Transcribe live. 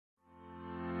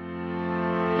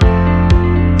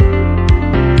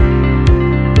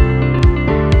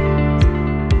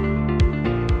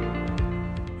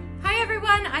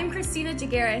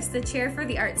Price, the chair for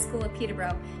the Art School of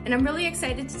Peterborough, and I'm really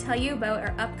excited to tell you about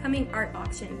our upcoming art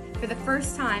auction, for the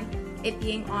first time, it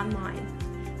being online.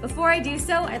 Before I do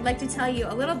so, I'd like to tell you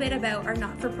a little bit about our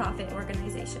not-for-profit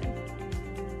organization.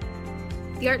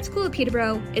 The Art School of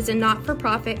Peterborough is a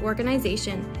not-for-profit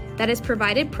organization that has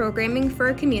provided programming for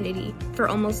our community for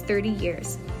almost 30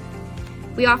 years.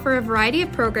 We offer a variety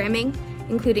of programming,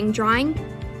 including drawing,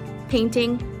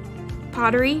 painting,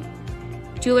 pottery,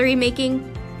 jewelry making,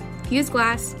 fused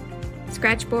glass,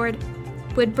 scratchboard,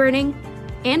 wood burning,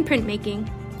 and printmaking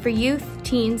for youth,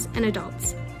 teens, and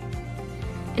adults.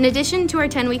 In addition to our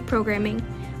 10-week programming,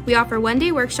 we offer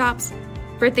one-day workshops,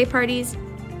 birthday parties,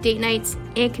 date nights,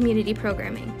 and community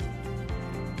programming.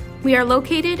 We are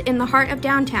located in the heart of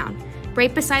downtown,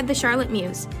 right beside the Charlotte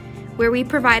Mews, where we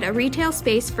provide a retail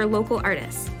space for local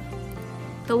artists.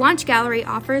 The Launch Gallery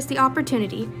offers the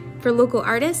opportunity for local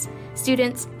artists,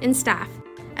 students, and staff.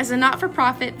 As a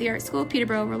not-for-profit, the Art School of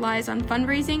Peterborough relies on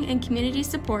fundraising and community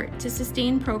support to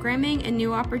sustain programming and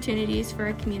new opportunities for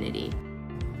our community.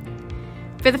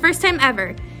 For the first time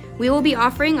ever, we will be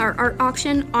offering our art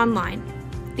auction online.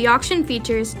 The auction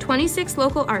features 26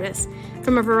 local artists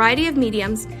from a variety of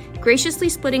mediums, graciously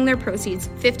splitting their proceeds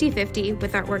 50-50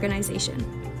 with our organization.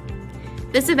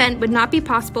 This event would not be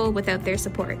possible without their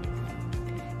support.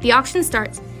 The auction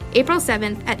starts April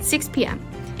 7th at 6 p.m.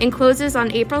 and closes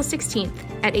on April 16th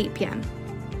at 8 p.m.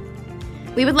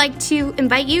 We would like to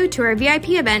invite you to our VIP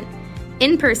event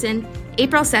in person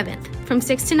April 7th from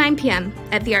 6 to 9 p.m.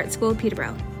 at the Art School of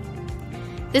Peterborough.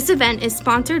 This event is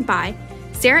sponsored by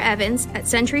Sarah Evans at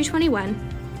Century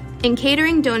 21 and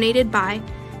catering donated by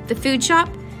The Food Shop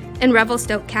and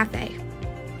Revelstoke Cafe.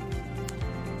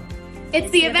 It's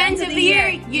the event of the year.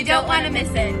 You don't want to miss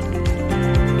it.